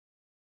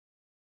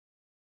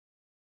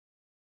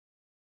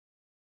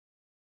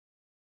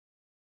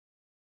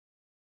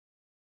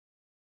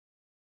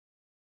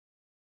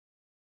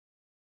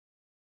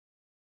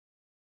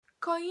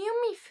Call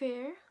you me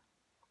fair?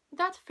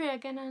 That fair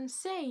again and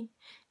say,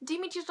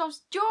 Demetrius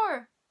loves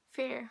your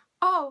fair.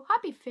 Oh,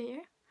 happy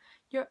fair!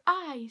 Your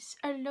eyes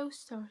are low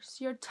stars,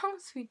 your tongue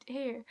sweet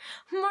air,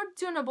 more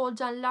tunable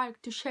than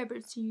lark to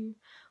shepherd's ear,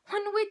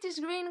 when wheat is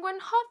green, when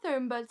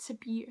hawthorn buds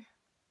appear.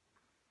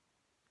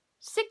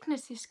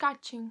 Sickness is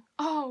catching,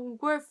 oh,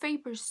 where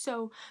vapors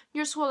sow,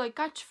 your swallow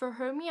catch for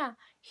Hermia,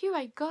 here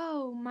I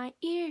go, my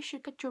ear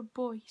should catch your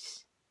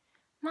voice.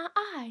 My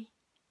eye,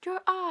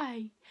 your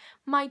eye,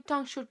 my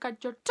tongue should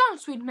catch your tongue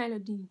sweet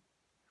melody.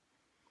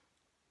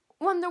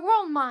 When the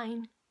world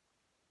mine,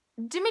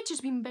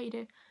 Demetrius been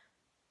baited,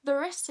 the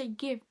rest I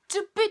give,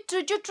 to bid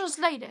to you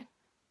translated.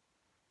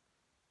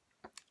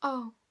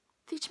 Oh,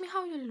 teach me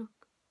how you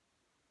look,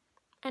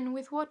 and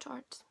with what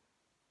art?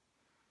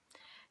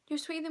 Your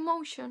sweet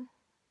emotion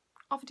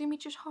of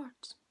Demetrius'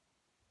 heart.